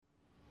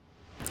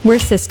We're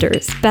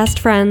sisters, best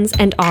friends,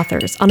 and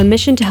authors on a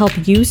mission to help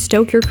you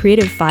stoke your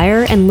creative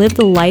fire and live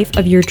the life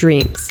of your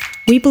dreams.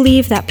 We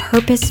believe that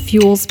purpose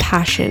fuels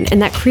passion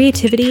and that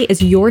creativity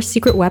is your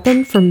secret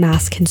weapon for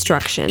mass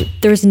construction.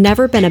 There's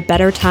never been a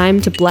better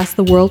time to bless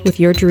the world with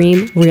your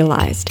dream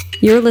realized.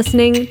 You're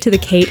listening to The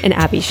Kate and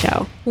Abby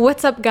Show.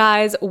 What's up,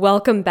 guys?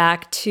 Welcome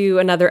back to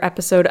another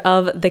episode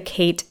of The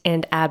Kate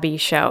and Abby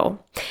Show.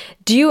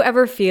 Do you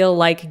ever feel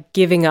like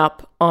giving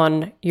up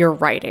on your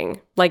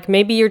writing? Like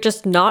maybe you're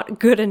just not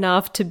good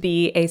enough to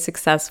be a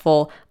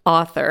successful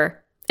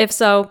author? If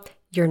so,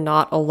 you're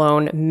not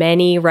alone.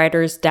 Many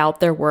writers doubt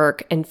their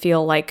work and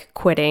feel like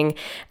quitting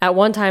at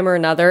one time or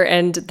another.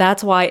 And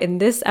that's why in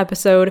this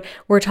episode,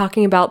 we're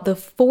talking about the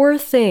 4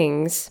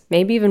 things,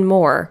 maybe even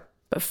more,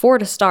 but 4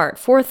 to start,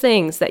 4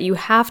 things that you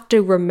have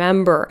to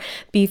remember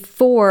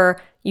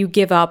before you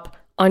give up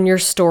on your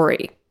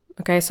story.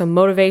 Okay, so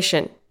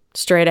motivation,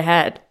 straight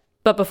ahead.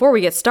 But before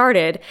we get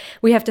started,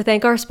 we have to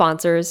thank our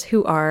sponsors,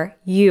 who are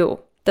you.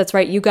 That's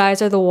right, you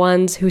guys are the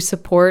ones who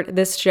support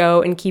this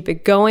show and keep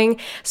it going.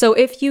 So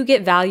if you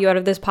get value out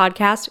of this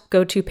podcast,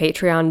 go to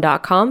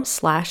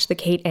patreon.com/The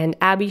Kate and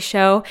Abby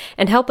Show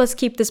and help us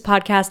keep this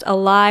podcast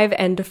alive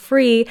and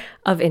free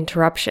of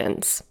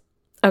interruptions.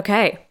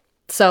 Okay,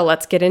 so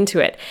let's get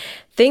into it.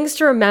 Things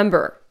to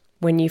remember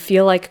when you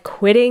feel like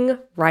quitting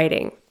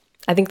writing.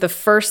 I think the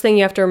first thing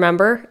you have to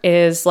remember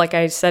is, like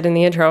I said in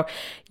the intro,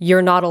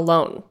 you're not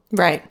alone.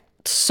 Right.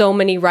 So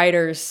many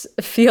writers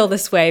feel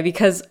this way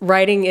because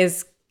writing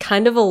is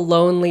kind of a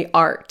lonely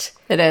art.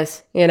 It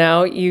is. You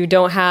know, you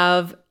don't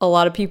have a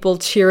lot of people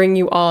cheering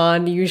you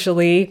on.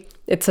 Usually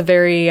it's a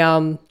very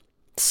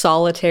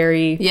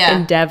solitary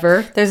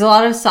endeavor. There's a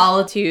lot of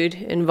solitude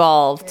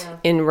involved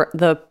in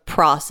the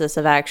process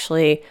of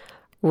actually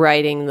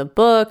writing the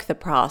book, the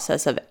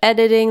process of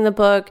editing the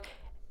book.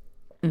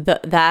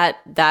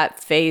 That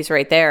phase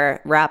right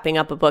there, wrapping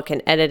up a book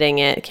and editing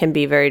it, can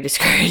be very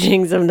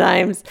discouraging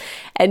sometimes.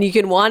 And you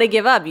can want to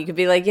give up. You could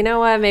be like, you know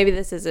what, maybe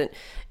this isn't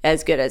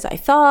as good as I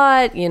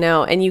thought, you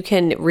know, and you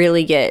can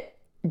really get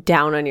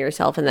down on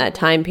yourself in that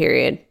time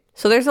period.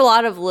 So there's a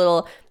lot of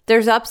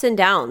there's ups and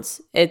downs.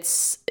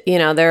 It's, you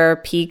know, there are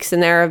peaks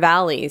and there are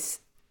valleys.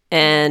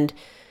 And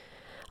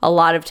a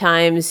lot of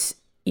times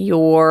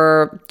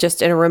you're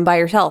just in a room by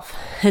yourself.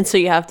 And so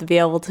you have to be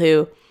able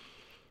to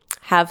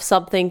have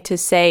something to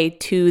say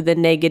to the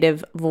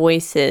negative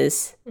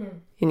voices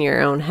in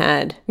your own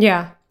head.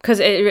 Yeah, because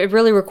it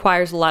really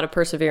requires a lot of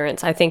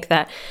perseverance. I think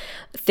that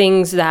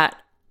things that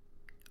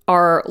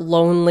are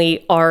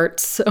lonely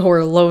arts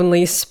or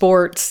lonely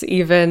sports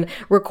even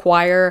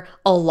require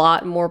a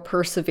lot more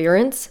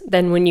perseverance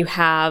than when you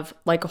have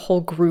like a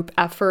whole group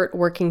effort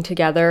working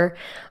together,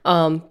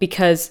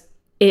 because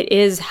it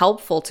is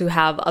helpful to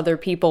have other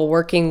people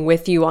working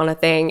with you on a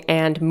thing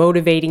and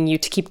motivating you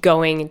to keep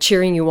going and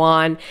cheering you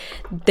on.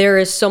 There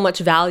is so much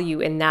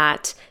value in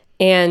that.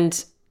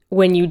 And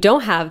when you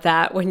don't have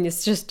that, when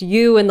it's just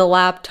you and the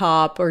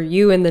laptop or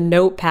you and the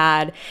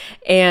notepad,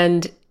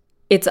 and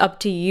it's up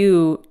to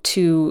you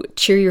to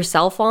cheer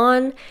yourself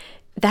on,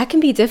 that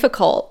can be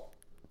difficult.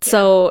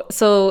 Yeah.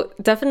 So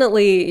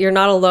definitely you're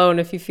not alone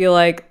if you feel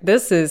like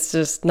this is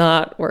just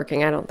not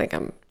working. I don't think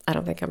I'm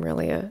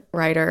really a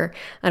writer.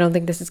 I don't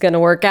think this is going to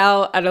work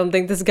out. I don't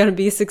think this is going to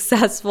be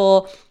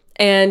successful.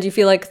 And you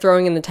feel like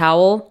throwing in the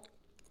towel.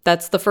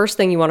 That's the first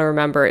thing you want to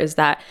remember, is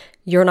that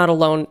you're not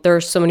alone. There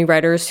are so many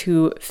writers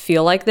who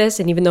feel like this.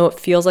 And even though it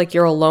feels like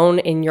you're alone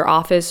in your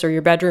office or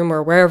your bedroom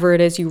or wherever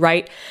it is you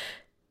write,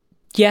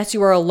 yes,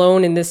 you are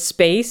alone in this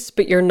space,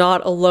 but you're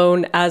not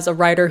alone as a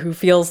writer who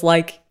feels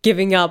like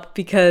giving up,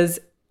 because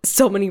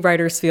so many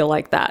writers feel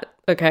like that.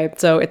 Okay,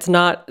 so it's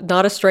not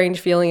a strange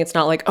feeling. It's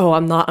not like, oh,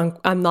 I'm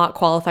not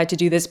qualified to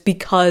do this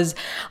because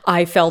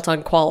I felt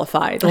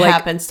unqualified. It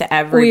happens to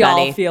everybody. We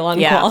all feel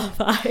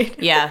unqualified.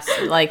 Yes,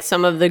 like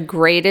some of the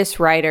greatest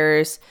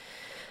writers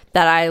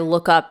that I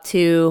look up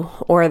to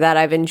or that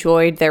I've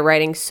enjoyed their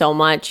writing so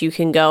much, you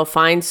can go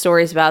find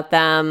stories about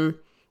them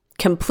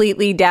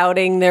completely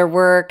doubting their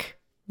work,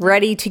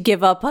 ready to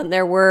give up on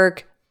their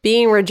work,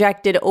 being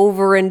rejected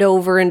over and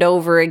over and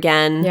over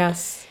again.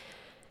 Yes.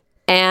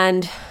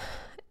 And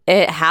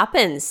it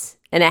happens,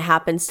 and it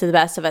happens to the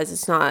best of us.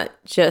 It's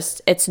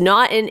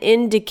not an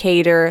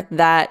indicator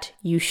that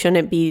you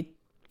shouldn't be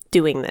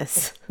doing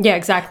this. Yeah,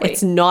 exactly.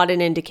 It's not an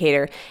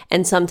indicator.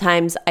 And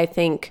sometimes I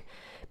think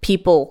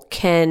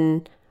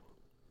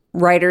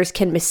writers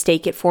can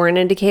mistake it for an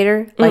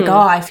indicator. Like, oh,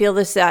 I feel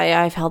this,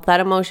 I felt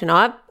that emotion.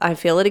 Oh, I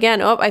feel it again.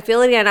 Oh, I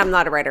feel it again. I'm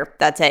not a writer.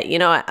 That's it. You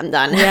know what? I'm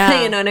done.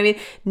 Yeah. You know what I mean?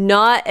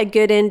 Not a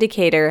good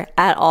indicator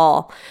at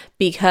all,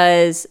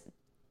 because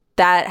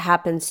that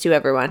happens to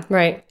everyone.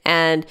 Right.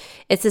 And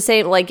it's the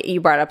same, like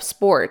you brought up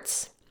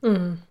sports.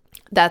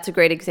 That's a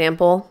great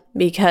example,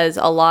 because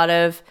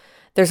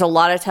there's a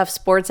lot of tough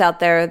sports out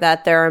there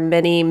that there are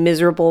many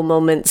miserable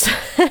moments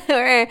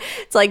where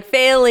it's like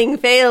failing.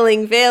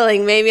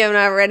 Maybe I'm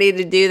not ready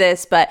to do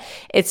this, but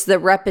it's the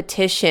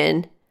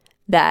repetition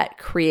that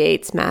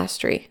creates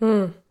mastery.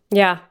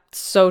 Yeah,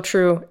 so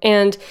true.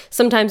 And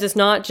sometimes it's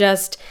not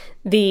just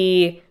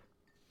the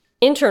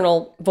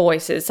internal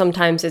voices.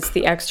 Sometimes it's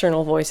the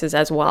external voices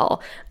as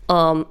well.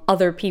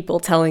 Other people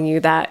telling you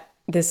that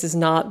this is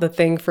not the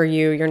thing for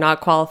you. You're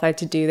not qualified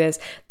to do this.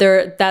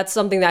 That's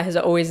something that has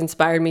always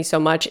inspired me so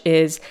much,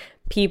 is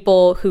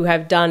people who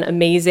have done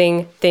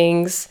amazing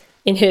things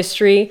in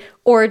history,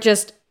 or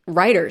just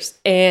writers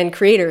and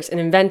creators and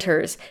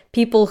inventors,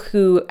 people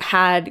who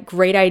had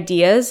great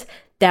ideas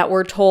that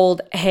were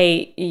told,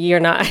 hey, you're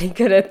not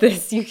good at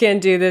this. You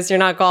can't do this. You're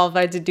not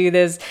qualified to do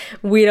this.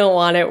 We don't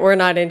want it. We're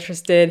not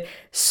interested.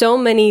 So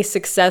many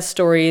success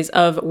stories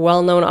of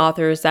well-known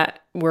authors that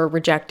were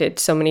rejected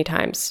so many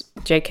times.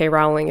 J.K.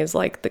 Rowling is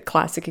like the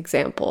classic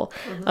example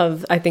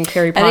of, I think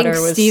Harry Potter I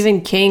think was... Stephen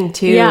King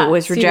too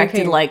was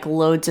rejected like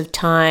loads of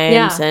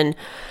times. And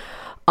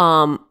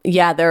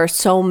there are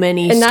so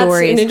many stories. And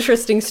that's an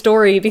interesting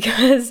story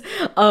because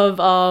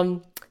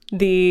of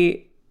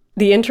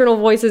the internal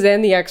voices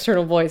and the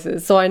external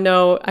voices. So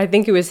I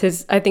think it was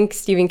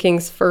Stephen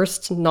King's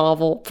first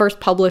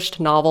published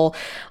novel,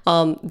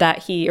 that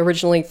he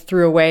originally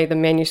threw away the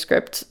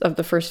manuscript of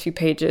the first few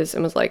pages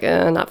and was like,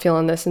 not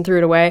feeling this, and threw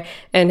it away.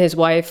 And his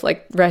wife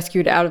like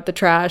rescued it out of the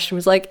trash and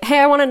was like, hey,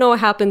 I want to know what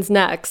happens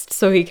next.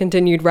 So he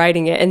continued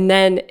writing it. And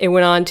then it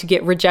went on to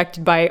get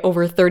rejected by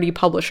over 30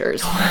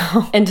 publishers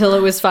until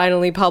it was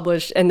finally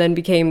published and then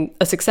became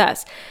a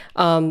success.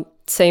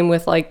 Same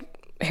with like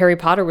Harry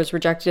Potter was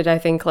rejected, I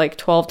think, like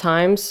 12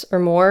 times or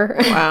more.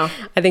 Wow.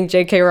 I think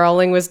J.K.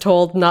 Rowling was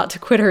told not to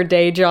quit her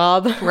day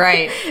job.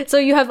 Right. So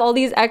you have all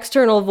these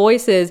external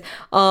voices,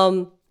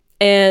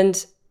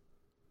 and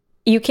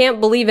you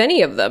can't believe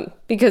any of them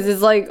because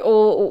it's like,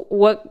 oh,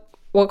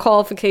 what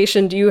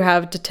qualification do you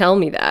have to tell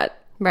me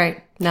that?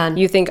 Right. None.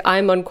 You think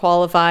I'm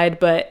unqualified,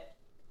 but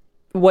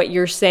what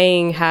you're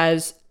saying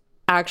has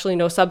actually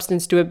no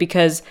substance to it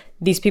because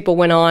these people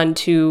went on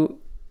to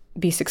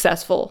be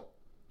successful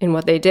in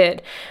what they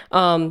did.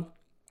 And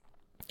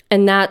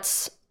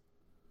that's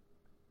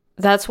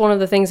one of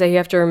the things that you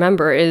have to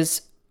remember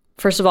is,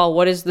 first of all,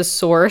 what is the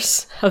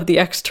source of the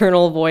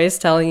external voice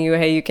telling you,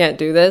 hey, you can't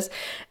do this?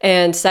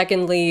 And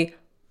secondly,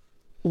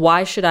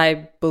 why should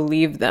I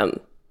believe them?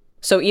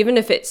 So even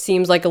if it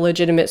seems like a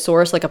legitimate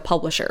source, like a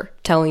publisher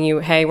telling you,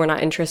 hey, we're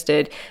not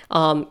interested,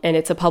 and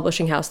it's a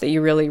publishing house that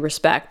you really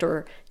respect,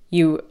 or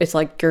it's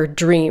like your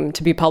dream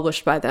to be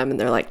published by them, and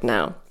they're like,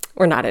 no,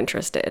 we're not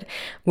interested.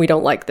 We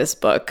don't like this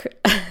book.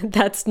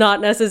 That's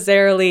not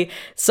necessarily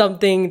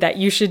something that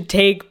you should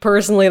take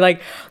personally.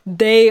 Like,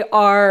 they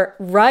are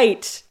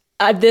right.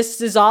 This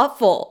is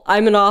awful.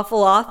 I'm an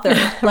awful author.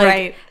 Like,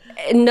 right.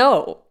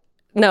 No,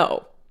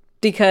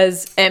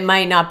 because it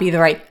might not be the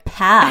right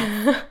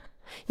path.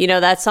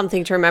 That's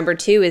something to remember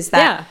too, is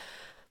that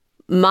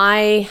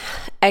my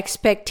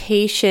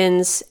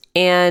expectations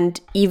and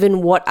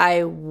even what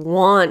I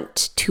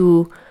want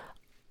to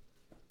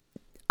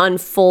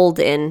unfold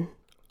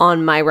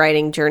on my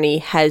writing journey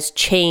has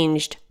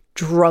changed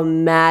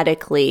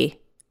dramatically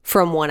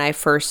from when I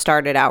first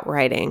started out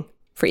writing,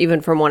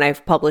 even from when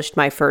I've published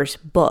my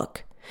first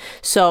book.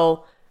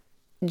 So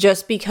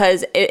just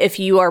because if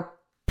you are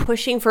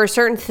pushing for a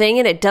certain thing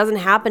and it doesn't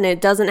happen,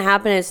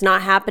 it's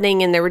not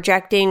happening, and they're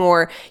rejecting,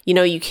 or,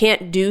 you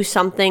can't do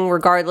something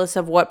regardless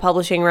of what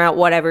publishing route,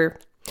 whatever.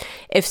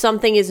 If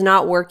something is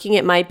not working,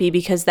 it might be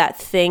because that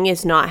thing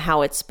is not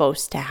how it's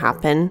supposed to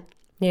happen.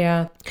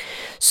 Yeah.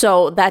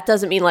 So that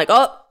doesn't mean like,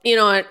 oh, you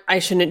know what, I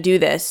shouldn't do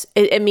this.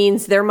 It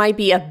means there might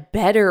be a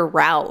better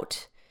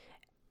route,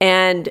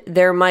 and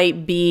there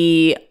might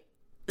be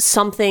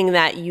something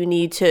that you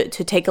need to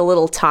take a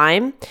little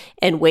time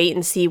and wait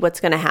and see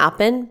what's going to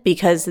happen.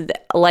 Because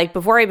like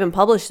before I even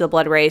published The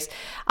Blood Race,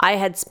 I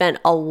had spent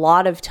a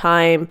lot of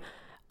time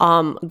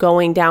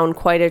going down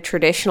quite a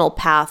traditional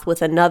path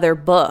with another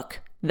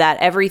book, that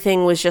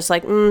everything was just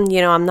like,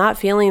 I'm not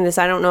feeling this.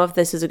 I don't know if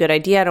this is a good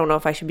idea. I don't know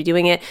if I should be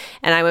doing it.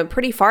 And I went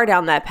pretty far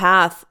down that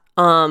path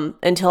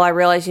until I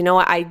realized,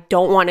 what, I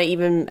don't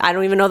even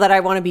know that I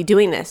want to be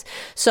doing this.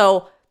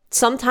 So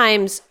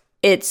sometimes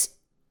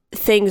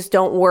things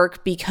don't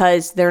work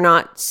because they're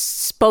not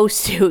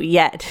supposed to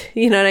yet.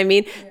 You know what I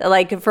mean? Yeah.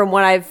 Like from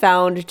what I've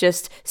found,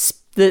 just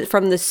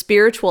from the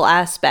spiritual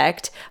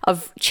aspect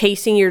of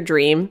chasing your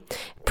dream,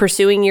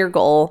 pursuing your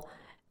goal,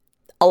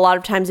 a lot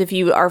of times if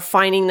you are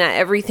finding that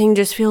everything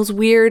just feels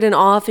weird and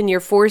off and you're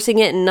forcing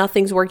it and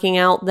nothing's working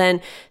out, then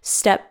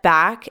step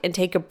back and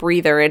take a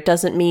breather. It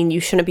doesn't mean you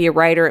shouldn't be a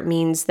writer. It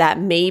means that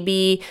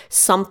maybe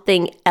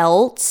something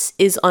else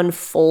is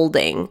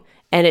unfolding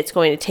and it's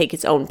going to take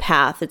its own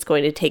path. It's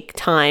going to take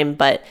time,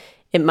 but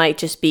it might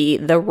just be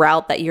the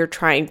route that you're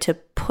trying to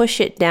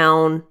push it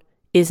down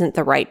isn't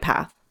the right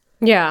path.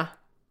 Yeah,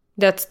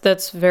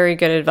 that's very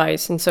good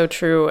advice and so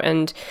true.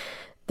 And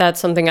that's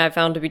something I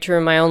found to be true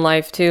in my own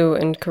life too,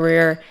 and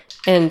career.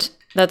 And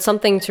that's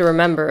something to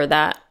remember,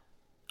 that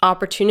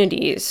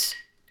opportunities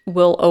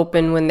will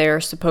open when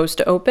they're supposed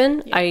to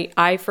open. Yeah.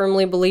 I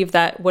firmly believe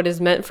that what is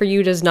meant for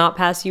you does not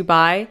pass you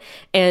by.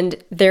 And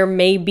there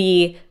may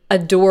be a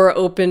door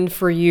opened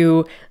for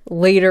you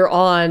later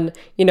on,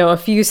 a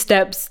few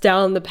steps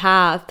down the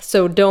path.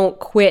 So don't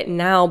quit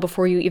now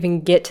before you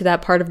even get to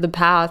that part of the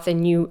path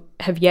and you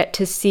have yet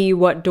to see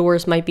what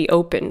doors might be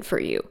open for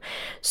you.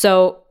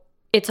 So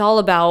it's all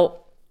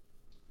about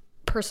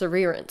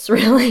perseverance,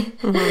 really.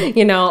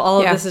 Mm-hmm.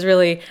 All of this is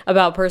really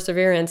about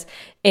perseverance.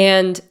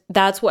 And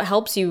that's what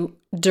helps you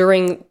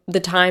during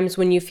the times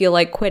when you feel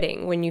like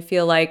quitting, when you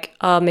feel like,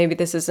 maybe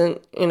this isn't,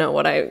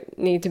 what I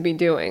need to be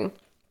doing.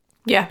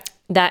 Yeah.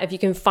 That if you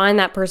can find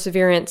that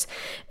perseverance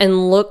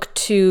and look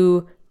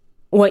to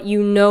what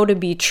you know to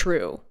be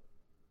true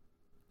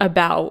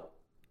about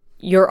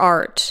your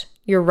art,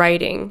 your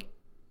writing,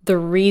 the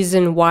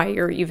reason why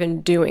you're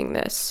even doing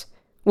this,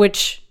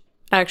 which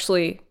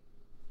actually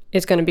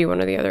is going to be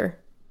one of the other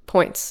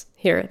points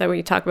here that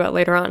we talk about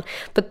later on.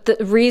 But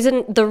the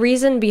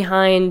reason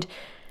behind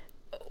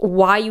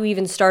why you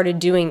even started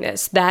doing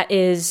this, that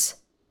is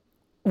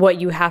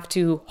what you have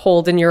to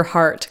hold in your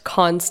heart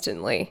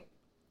constantly.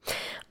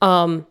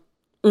 And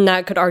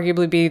that could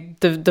arguably be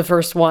the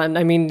first one.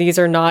 I mean, these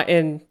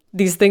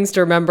things to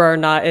remember are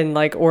not in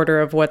like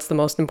order of what's the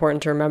most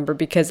important to remember,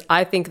 because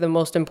I think the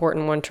most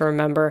important one to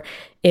remember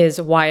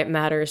is why it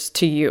matters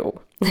to you.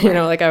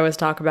 Like I always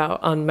talk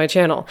about on my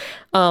channel.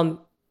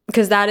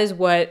 Because that is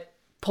what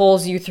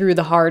pulls you through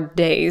the hard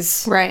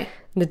days. Right.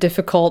 The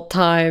difficult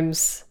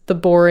times, the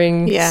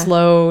boring,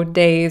 slow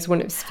days when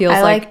it feels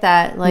I like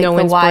that, like no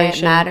the why it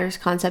inspiration. Matters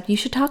concept. You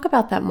should talk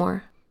about that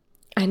more.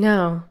 I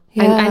know.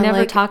 Yeah, I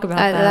never talk about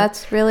that.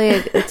 That's really,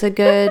 it's a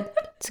good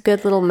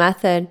little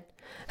method.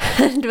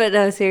 But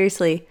no,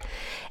 seriously,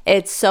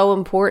 it's so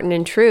important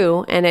and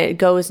true. And it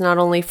goes not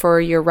only for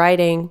your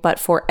writing, but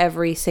for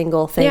every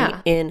single thing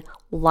in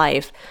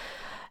life.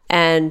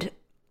 And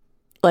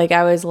like, I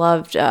always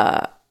loved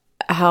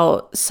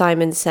how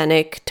Simon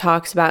Sinek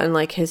talks about in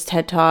like his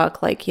TED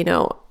Talk, like,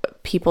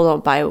 people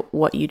don't buy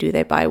what you do,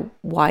 they buy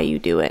why you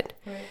do it.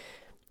 Right.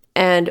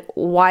 And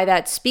why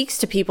that speaks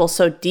to people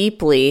so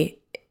deeply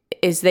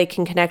is they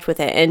can connect with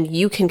it, and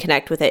you can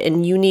connect with it,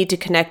 and you need to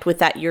connect with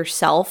that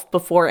yourself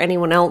before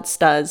anyone else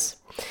does.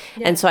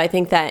 Yeah. And so I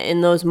think that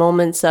in those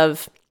moments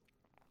of,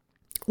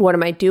 what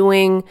am I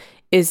doing?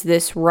 Is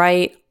this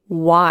right?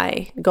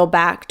 Why? Go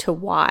back to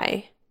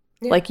why.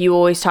 Yeah. Like you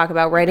always talk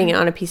about writing it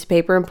on a piece of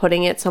paper and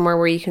putting it somewhere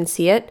where you can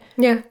see it.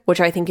 Yeah.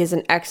 Which I think is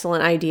an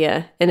excellent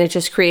idea. And it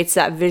just creates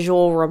that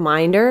visual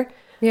reminder.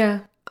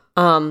 Yeah.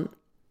 And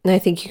I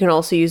think you can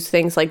also use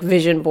things like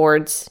vision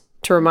boards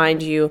to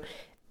remind you,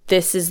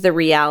 this is the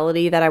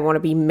reality that I want to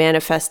be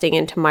manifesting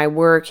into my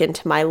work,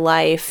 into my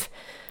life.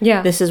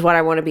 Yeah. This is what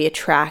I want to be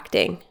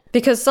attracting.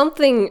 Because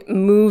something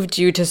moved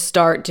you to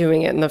start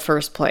doing it in the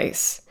first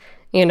place.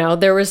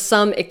 There was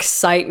some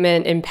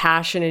excitement and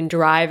passion and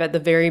drive at the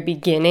very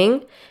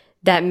beginning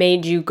that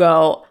made you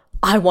go,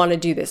 I want to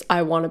do this.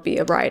 I want to be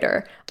a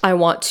writer. I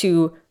want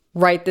to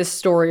write this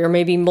story, or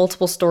maybe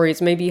multiple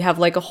stories. Maybe you have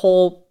like a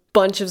whole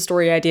bunch of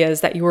story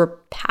ideas that you were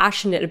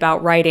passionate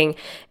about writing,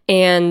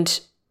 and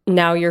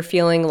now you're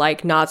feeling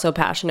like not so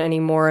passionate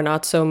anymore,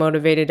 not so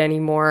motivated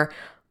anymore,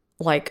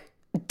 like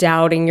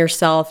doubting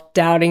yourself,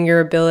 doubting your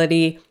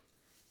ability.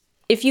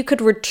 If you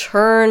could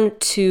return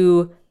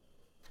to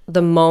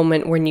the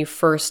moment when you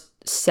first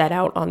set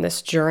out on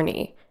this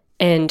journey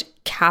and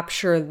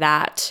capture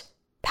that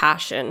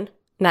passion,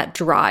 that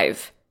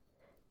drive,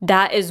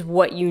 that is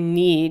what you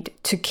need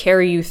to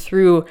carry you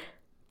through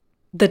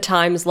the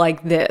times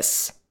like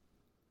this,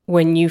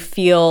 when you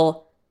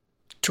feel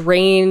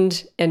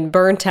drained and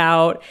burnt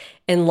out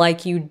and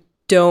like you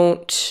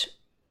don't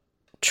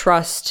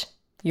trust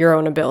your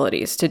own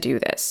abilities to do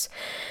this.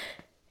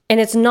 And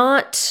it's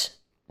not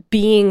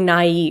being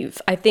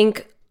naive. I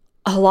think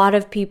a lot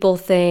of people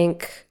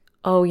think,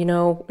 oh,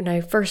 when I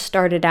first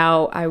started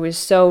out, I was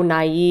so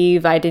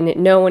naive. I didn't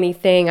know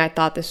anything. I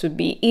thought this would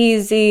be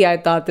easy. I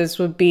thought this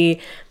would be,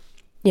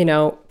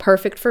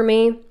 perfect for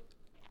me.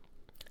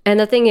 And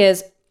the thing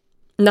is,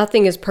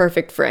 nothing is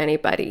perfect for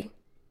anybody.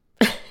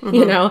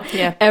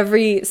 Yeah.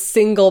 Every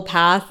single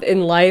path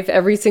in life,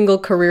 every single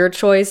career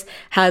choice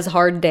has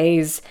hard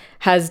days,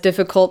 has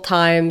difficult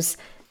times.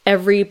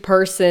 Every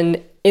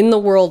person in the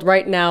world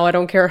right now, I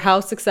don't care how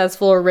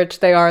successful or rich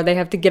they are, they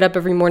have to get up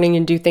every morning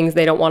and do things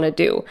they don't want to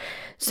do.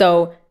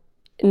 So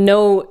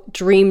no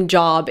dream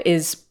job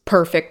is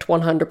perfect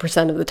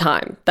 100% of the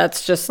time.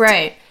 That's just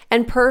right.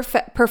 And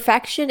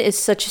perfection is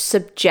such a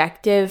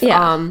subjective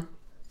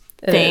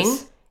thing.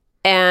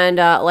 And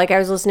like I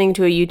was listening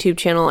to a YouTube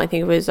channel, I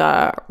think it was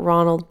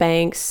Ronald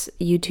Banks'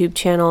 YouTube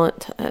channel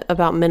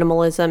about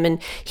minimalism,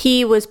 and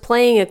he was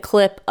playing a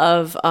clip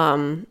of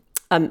a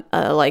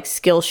like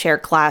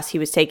Skillshare class he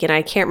was taking.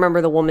 I can't remember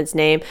the woman's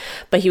name,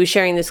 but he was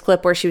sharing this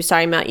clip where she was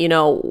talking about,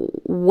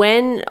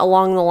 when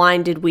along the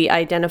line did we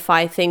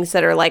identify things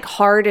that are like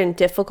hard and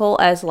difficult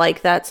as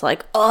like, that's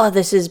like, oh,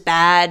 this is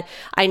bad.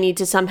 I need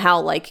to somehow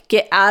like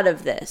get out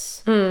of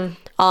this.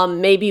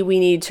 Maybe we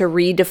need to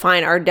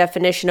redefine our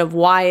definition of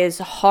why is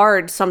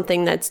hard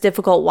something that's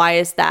difficult. Why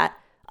is that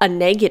a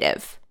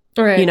negative?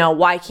 Right.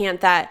 Why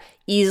can't that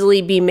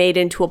easily be made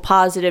into a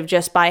positive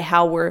just by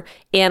how we're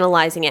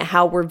analyzing it,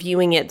 how we're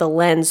viewing it, the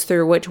lens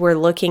through which we're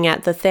looking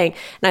at the thing.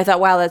 And I thought,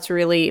 wow, that's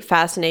really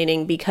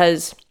fascinating,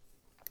 because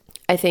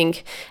I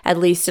think, at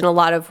least in a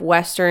lot of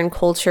Western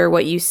culture,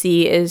 what you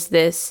see is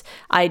this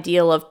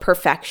ideal of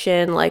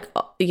perfection, like,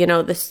 you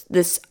know,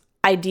 this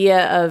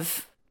idea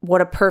of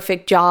what a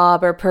perfect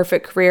job or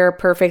perfect career,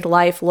 perfect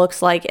life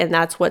looks like. And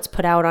that's what's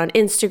put out on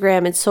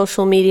Instagram and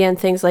social media and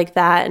things like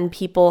that. And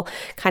people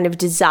kind of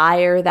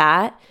desire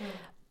that.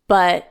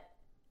 But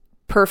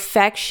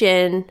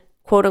perfection,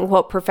 quote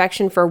unquote,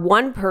 perfection for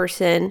one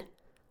person,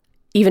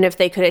 even if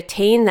they could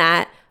attain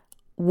that,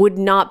 would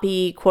not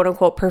be quote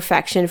unquote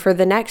perfection for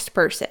the next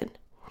person.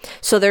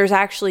 So there's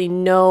actually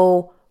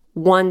no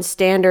one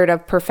standard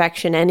of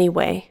perfection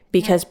anyway,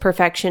 because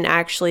perfection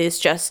actually is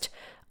just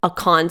a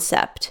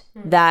concept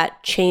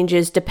that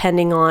changes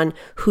depending on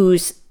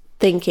who's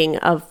thinking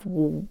of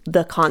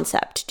the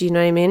concept. Do you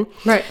know what I mean?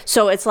 Right.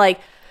 So it's like,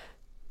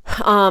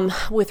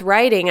 with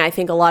writing, I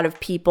think a lot of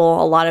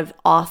people, a lot of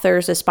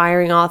authors,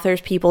 aspiring authors,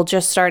 people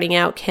just starting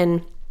out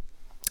can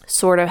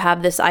sort of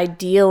have this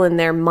ideal in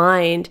their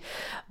mind,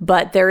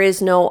 but there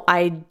is no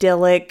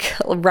idyllic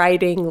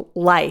writing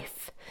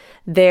life.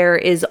 There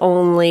is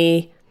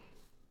only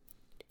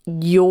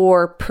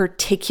your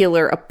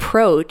particular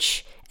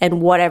approach, and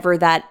whatever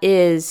that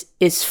is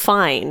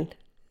fine.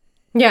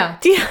 Yeah.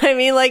 Do you know what I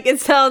mean? Like,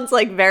 it sounds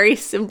like very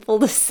simple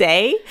to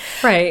say.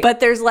 Right. But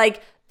there's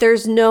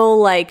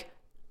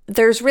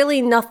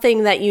really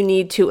nothing that you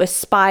need to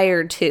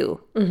aspire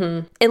to,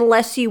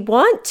 unless you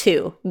want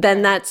to,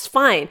 then that's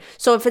fine.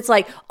 So if it's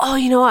like, oh,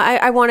 you know,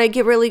 I want to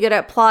get really good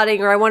at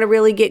plotting, or I want to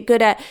really get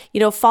good at, you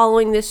know,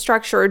 following this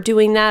structure or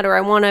doing that, or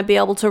I want to be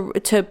able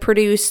to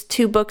produce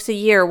 2 books a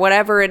year,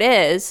 whatever it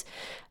is,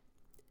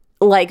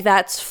 like,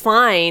 that's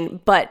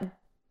fine, but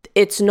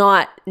it's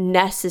not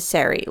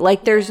necessary.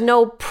 Like, there's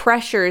no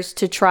pressures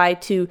to try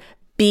to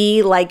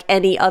be like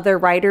any other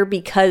writer,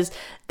 because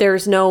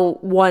there's no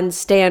one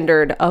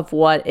standard of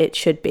what it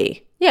should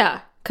be.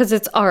 Yeah, because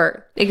it's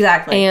art.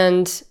 Exactly.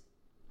 And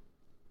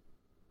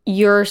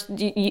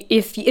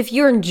if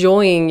you're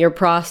enjoying your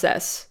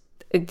process,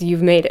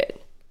 you've made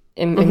it,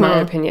 in my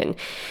opinion.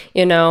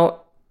 You know,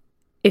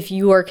 if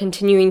you are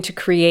continuing to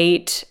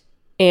create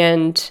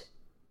and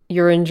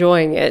you're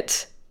enjoying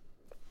it,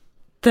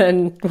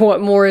 then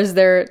what more is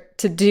there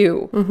to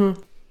do?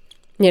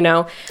 You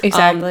know?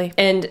 Exactly.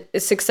 And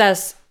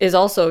success is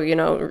also, you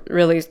know,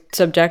 really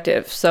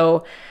subjective.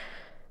 So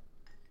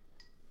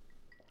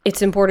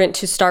it's important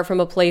to start from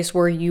a place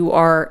where you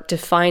are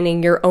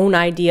defining your own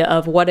idea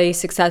of what a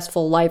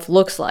successful life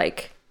looks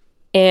like,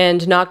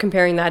 and not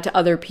comparing that to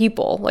other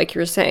people, like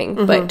you're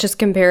saying, but just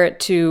compare it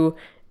to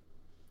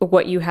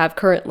what you have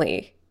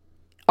currently.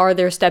 Are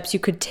there steps you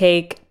could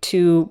take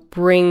to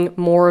bring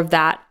more of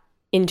that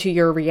into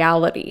your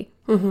reality?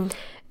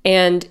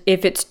 And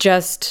if it's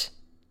just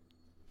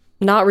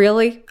not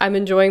really, I'm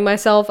enjoying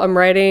myself, I'm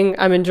writing,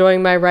 I'm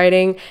enjoying my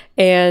writing,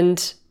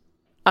 and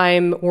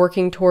I'm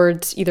working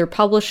towards either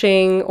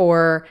publishing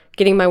or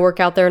getting my work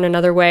out there in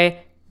another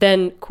way,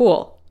 then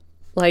cool.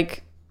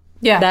 Like,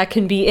 that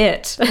can be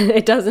it.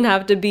 It doesn't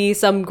have to be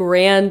some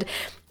grand,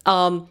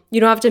 you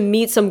don't have to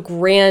meet some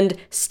grand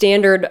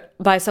standard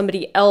by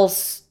somebody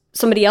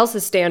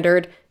else's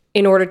standard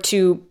in order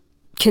to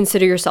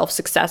consider yourself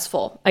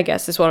successful, I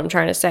guess is what I'm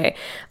trying to say.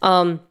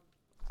 But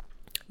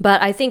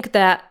I think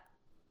that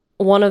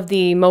one of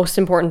the most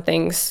important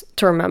things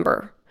to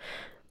remember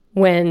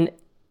when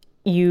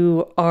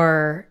you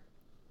are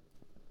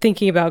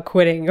thinking about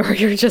quitting, or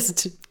you're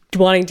just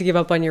wanting to give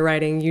up on your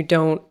writing, you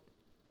don't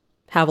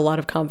have a lot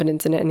of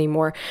confidence in it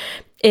anymore,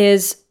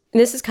 is, and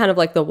this is kind of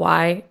like the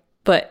why,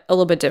 but a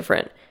little bit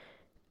different.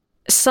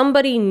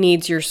 Somebody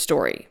needs your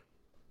story.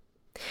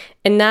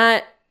 And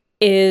that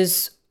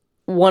is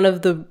one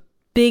of the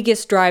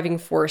biggest driving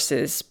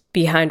forces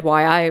behind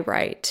why I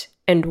write,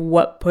 and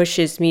what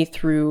pushes me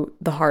through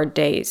the hard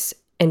days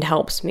and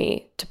helps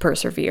me to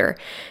persevere,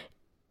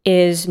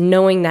 is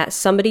knowing that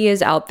somebody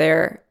is out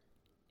there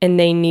and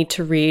they need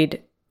to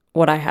read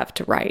what I have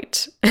to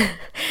write.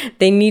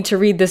 They need to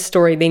read this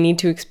story. They need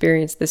to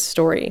experience this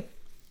story.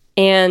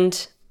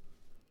 And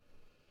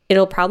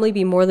it'll probably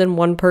be more than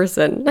one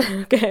person.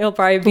 Okay, it'll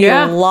probably be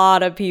a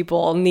lot of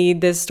people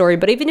need this story.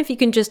 But even if you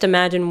can just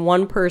imagine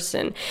one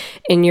person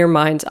in your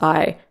mind's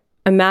eye,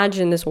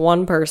 imagine this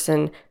one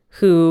person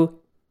who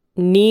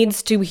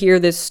needs to hear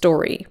this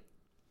story.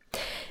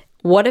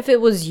 What if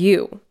it was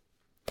you?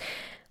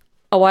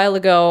 A while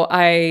ago,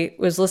 I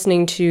was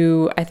listening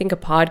to, I think, a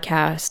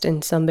podcast,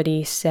 and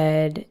somebody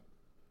said,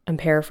 I'm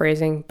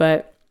paraphrasing,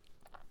 but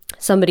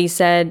somebody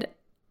said,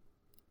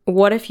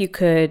 what if you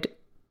could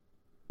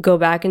go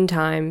back in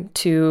time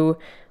to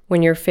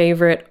when your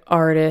favorite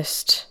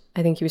artist,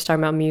 I think he was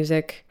talking about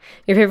music,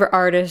 your favorite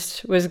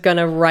artist was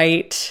gonna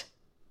write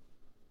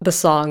the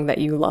song that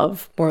you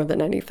love more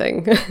than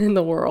anything in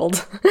the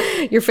world,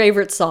 your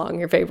favorite song,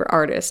 your favorite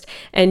artist,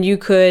 and you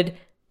could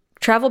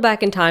travel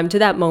back in time to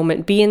that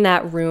moment, be in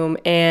that room,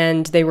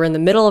 and they were in the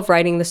middle of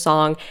writing the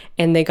song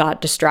and they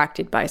got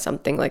distracted by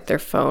something like their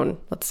phone.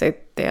 Let's say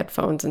they had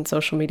phones and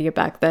social media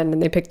back then,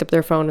 and they picked up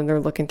their phone and they're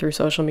looking through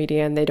social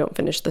media and they don't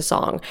finish the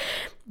song.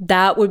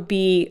 That would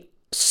be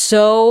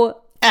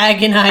so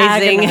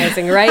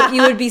agonizing, right?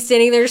 You would be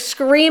sitting there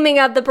screaming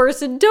at the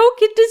person, don't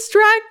get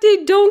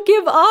distracted, don't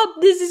give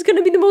up. This is going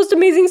to be the most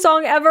amazing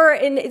song ever,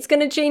 and it's going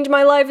to change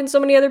my life and so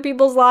many other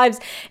people's lives.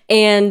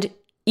 And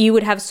you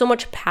would have so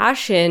much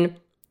passion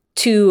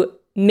to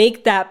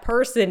make that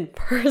person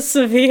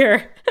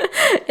persevere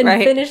and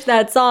finish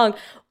that song.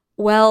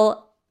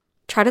 Well,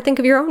 try to think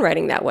of your own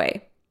writing that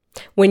way.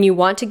 When you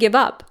want to give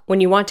up,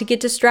 when you want to get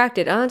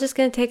distracted, I'm just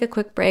going to take a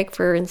quick break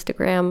for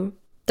Instagram.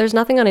 There's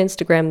nothing on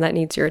Instagram that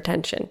needs your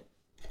attention.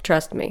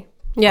 Trust me.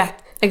 Yeah,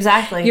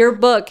 exactly. Your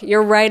book,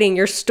 your writing,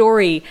 your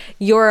story,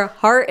 your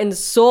heart and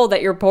soul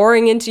that you're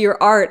pouring into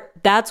your art,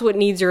 that's what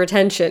needs your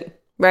attention.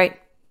 Right.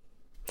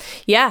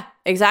 Yeah,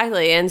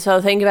 exactly. And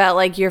so think about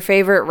like your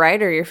favorite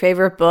writer, your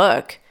favorite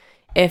book.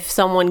 If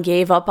someone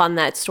gave up on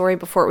that story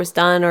before it was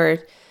done or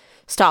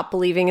stopped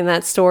believing in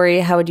that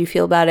story, how would you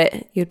feel about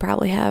it? You'd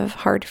probably have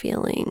hard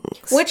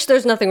feelings. Which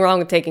there's nothing wrong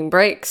with taking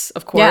breaks,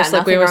 of course.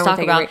 Like we always talk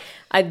about.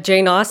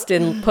 Jane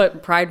Austen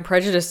put Pride and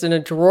Prejudice in a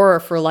drawer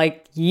for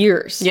like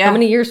years. Yeah. How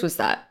many years was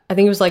that? I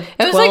think it was like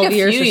 12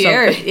 years or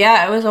something.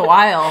 Yeah, it was a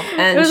while.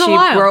 And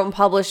she wrote and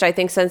published, I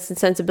think, Sense and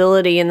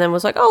Sensibility, and then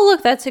was like, oh,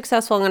 look, that's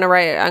successful. I'm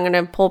going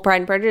to pull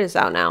Pride and Prejudice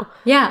out now.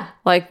 Yeah.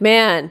 Like,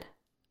 man.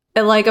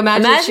 And like,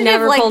 imagine she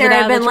never if, like, pulled there it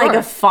had out been of the drawer. like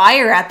a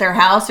fire at their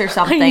house or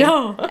something. I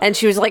know. And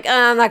she was like,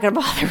 I'm not going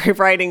to bother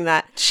rewriting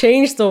that.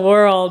 Change the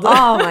world.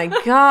 Oh my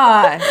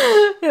gosh.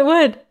 It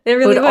would. It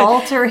really would.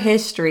 Alter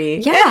history.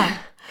 Yeah.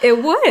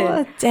 It would.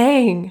 Oh,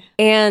 dang.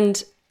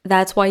 And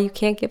that's why you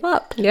can't give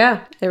up.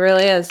 Yeah, it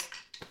really is.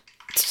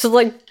 So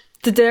like,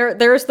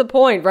 there's the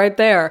point right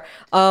there.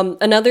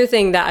 Another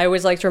thing that I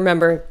always like to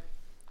remember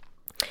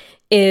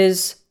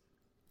is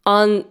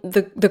on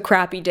the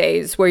crappy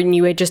days when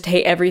you just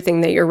hate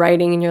everything that you're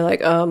writing and you're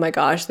like, oh my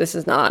gosh, this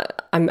is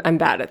not, I'm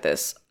bad at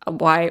this.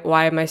 Why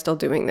am I still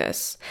doing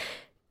this?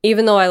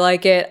 Even though I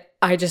like it,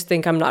 I just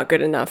think I'm not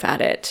good enough at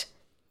it.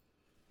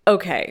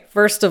 Okay,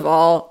 first of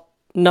all,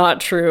 not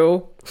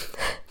true,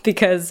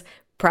 because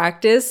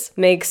practice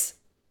makes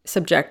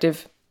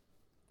subjective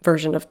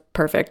version of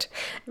perfect,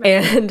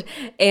 and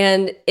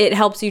it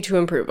helps you to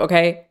improve.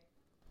 Okay,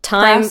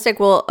 practice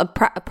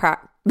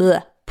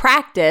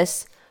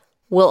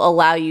will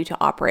allow you to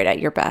operate at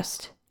your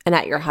best and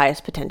at your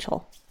highest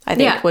potential. I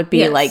think would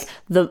be like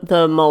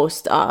the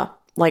most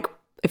like,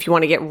 if you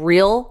want to get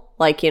real,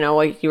 like, you know,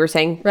 like you were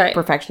saying,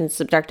 perfection is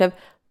subjective.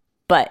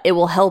 But it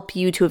will help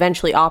you to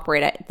eventually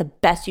operate at the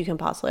best you can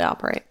possibly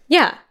operate.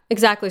 Yeah,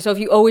 exactly. So if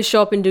you always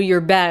show up and do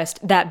your best,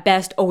 that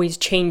best always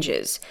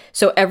changes.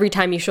 So every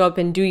time you show up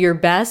and do your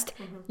best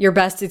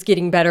is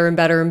getting better and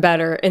better and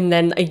better. And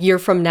then a year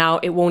from now,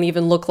 it won't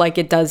even look like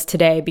it does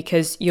today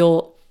because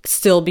you'll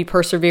still be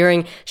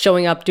persevering,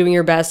 showing up, doing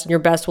your best, and your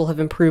best will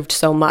have improved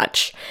so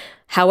much.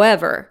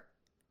 However,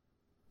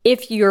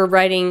 if your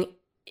writing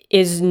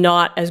is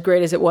not as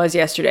great as it was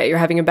yesterday, you're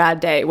having a bad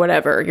day,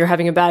 whatever, you're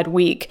having a bad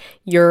week,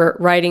 you're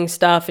writing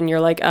stuff and you're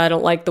like, I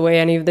don't like the way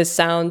any of this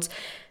sounds.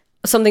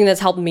 Something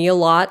that's helped me a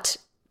lot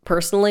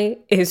personally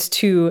is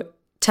to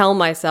tell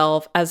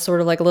myself as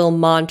sort of like a little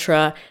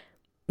mantra,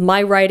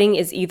 my writing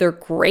is either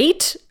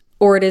great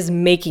or it is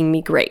making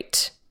me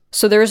great.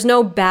 So there's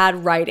no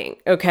bad writing,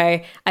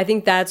 okay? I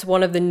think that's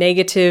one of the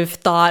negative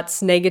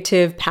thoughts,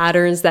 negative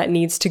patterns that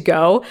needs to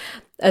go.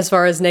 As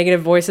far as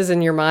negative voices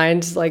in your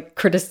mind, like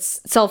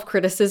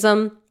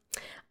self-criticism,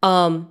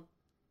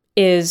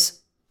 is,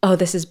 oh,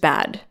 this is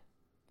bad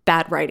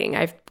writing. I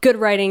have good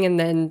writing and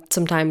then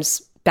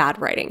sometimes bad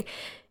writing.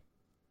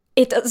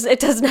 It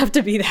doesn't have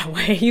to be that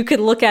way. You could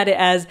look at it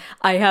as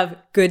I have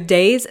good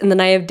days and then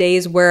I have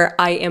days where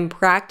I am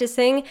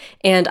practicing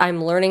and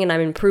I'm learning and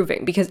I'm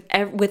improving, because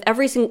with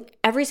every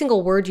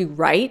single word you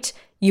write,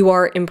 you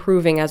are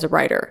improving as a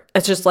writer.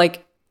 It's just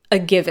like a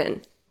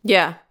given.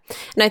 Yeah.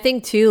 And I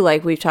think too,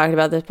 like we've talked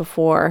about this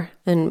before,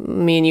 and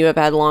me and you have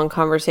had long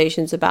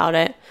conversations about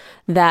it,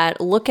 that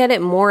look at it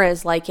more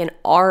as like an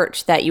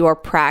art that you are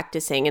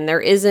practicing, and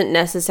there isn't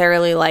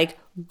necessarily like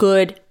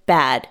good,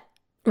 bad.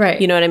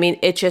 Right. You know what I mean?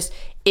 It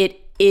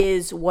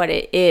is what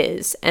it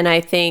is. And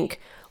I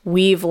think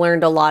we've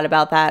learned a lot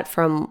about that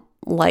from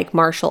like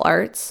martial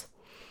arts.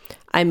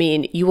 I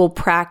mean, you will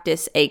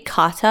practice a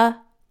kata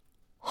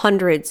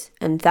hundreds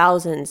and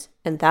thousands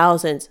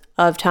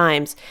of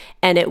times,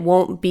 and it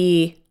won't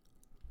be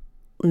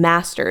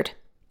mastered.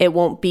 It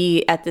won't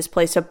be at this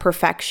place of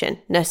perfection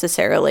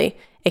necessarily.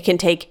 It can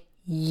take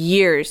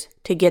years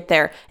to get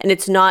there. And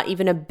it's not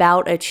even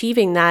about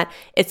achieving that.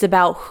 It's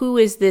about who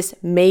is this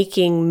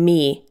making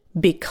me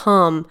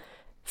become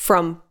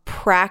from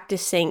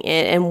practicing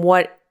it, and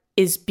what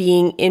is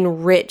being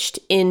enriched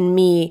in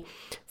me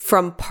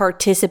from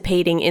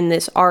participating in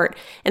this art.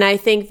 And I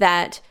think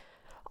that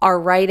our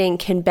writing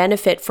can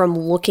benefit from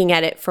looking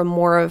at it from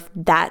more of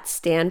that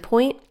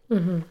standpoint,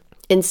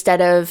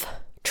 instead of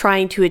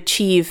trying to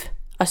achieve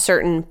a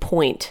certain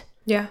point.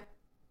 Yeah.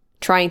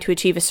 Trying to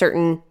achieve a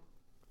certain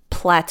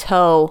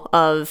plateau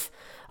of,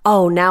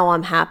 oh, now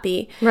I'm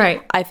happy.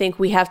 Right. I think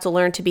we have to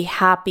learn to be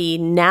happy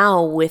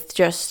now with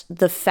just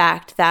the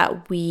fact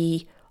that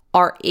we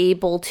are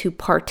able to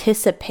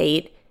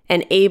participate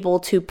and able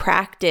to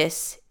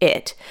practice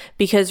it.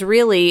 Because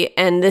really,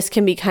 and this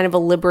can be kind of a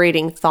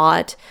liberating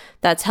thought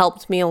that's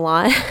helped me a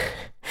lot,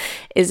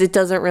 is it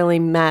doesn't really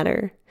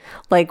matter.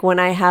 Like when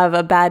I have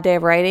a bad day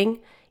of writing,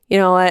 you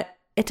know what?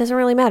 It doesn't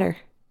really matter.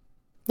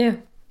 Yeah.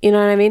 You know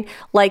what I mean?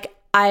 Like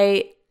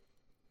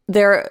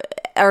there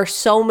are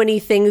so many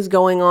things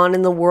going on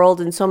in the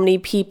world and so many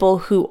people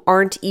who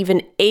aren't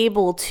even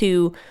able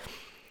to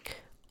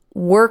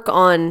work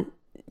on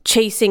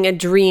chasing a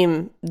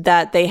dream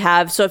that they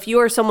have. So if you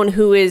are someone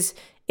who is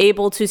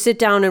able to sit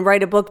down and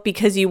write a book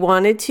because you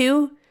wanted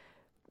to,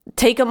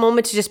 take a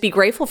moment to just be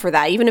grateful for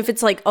that. Even if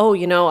it's like, oh,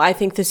 you know, I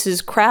think this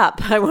is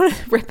crap. I want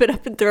to rip it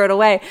up and throw it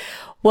away.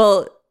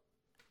 Well,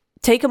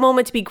 take a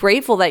moment to be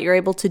grateful that you're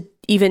able to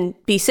even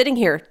be sitting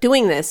here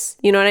doing this.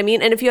 You know what I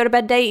mean? And if you had a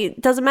bad day,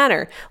 it doesn't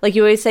matter. Like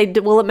you always say,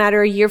 will it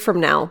matter a year from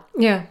now?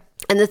 Yeah.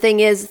 And the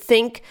thing is,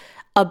 think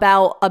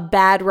about a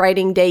bad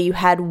writing day you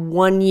had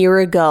 1 year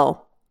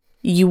ago.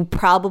 You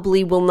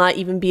probably will not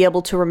even be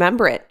able to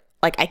remember it.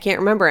 Like, I can't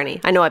remember any.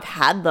 I know I've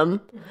had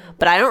them,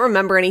 but I don't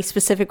remember any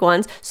specific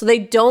ones. So they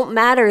don't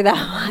matter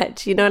that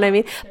much. You know what I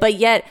mean? But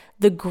yet,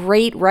 the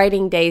great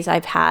writing days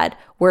I've had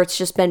where it's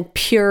just been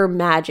pure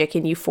magic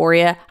and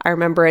euphoria, I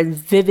remember as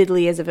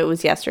vividly as if it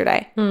was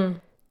yesterday.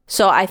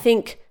 So I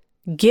think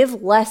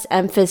give less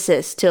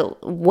emphasis to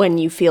when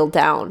you feel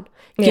down.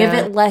 Give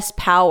it less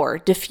power.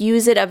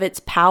 Diffuse it of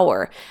its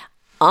power.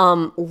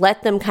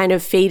 Let them kind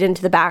of fade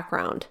into the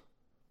background.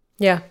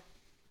 Yeah.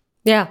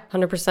 Yeah,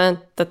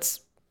 100%.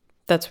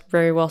 That's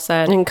very well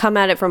said. And come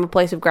at it from a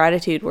place of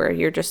gratitude where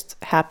you're just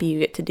happy you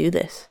get to do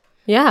this.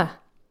 Yeah.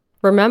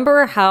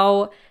 Remember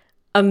how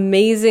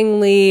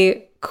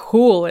amazingly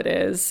cool it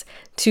is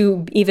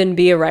to even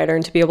be a writer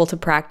and to be able to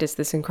practice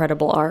this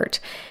incredible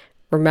art.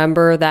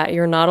 Remember that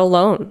you're not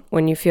alone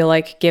when you feel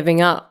like giving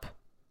up.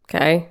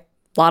 Okay?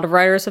 A lot of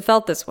writers have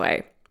felt this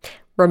way.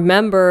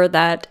 Remember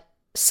that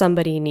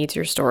somebody needs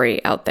your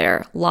story out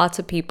there. Lots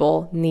of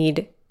people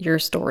need your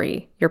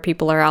story. Your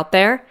people are out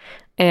there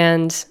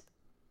and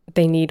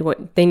they need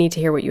to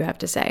hear what you have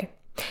to say.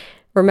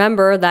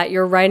 Remember that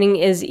your writing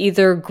is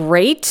either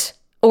great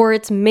or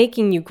it's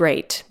making you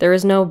great. There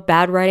is no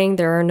bad writing.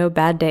 There are no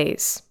bad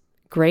days.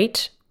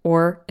 Great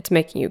or it's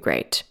making you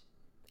great.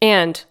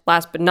 And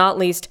last but not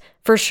least,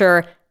 for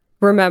sure,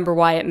 remember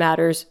why it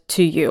matters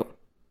to you.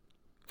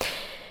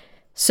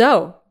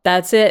 So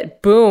that's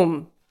it.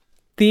 Boom.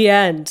 The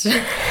end.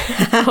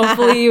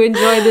 Hopefully you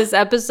enjoyed this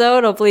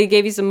episode. Hopefully it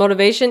gave you some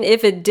motivation.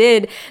 If it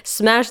did,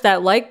 smash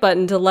that like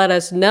button to let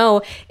us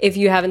know. If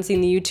you haven't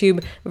seen the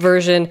YouTube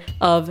version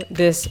of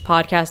this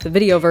podcast, the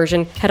video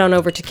version, head on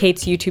over to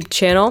Kate's YouTube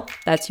channel.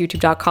 That's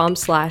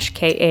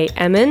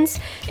youtube.com/KAEmmons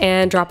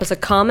and drop us a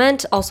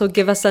comment. Also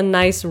give us a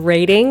nice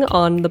rating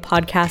on the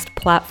podcast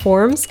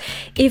platforms.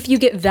 If you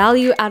get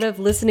value out of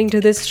listening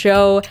to this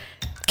show,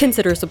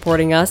 consider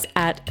supporting us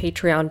at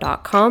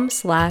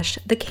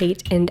patreon.com/The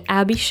Kate and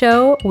Abby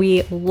Show.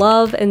 We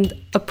love and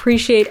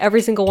appreciate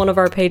every single one of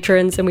our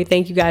patrons, and we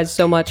thank you guys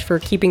so much for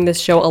keeping this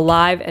show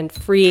alive and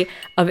free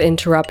of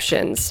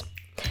interruptions.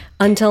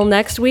 Until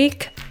next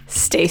week,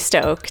 Stay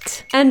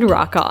stoked and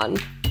rock on.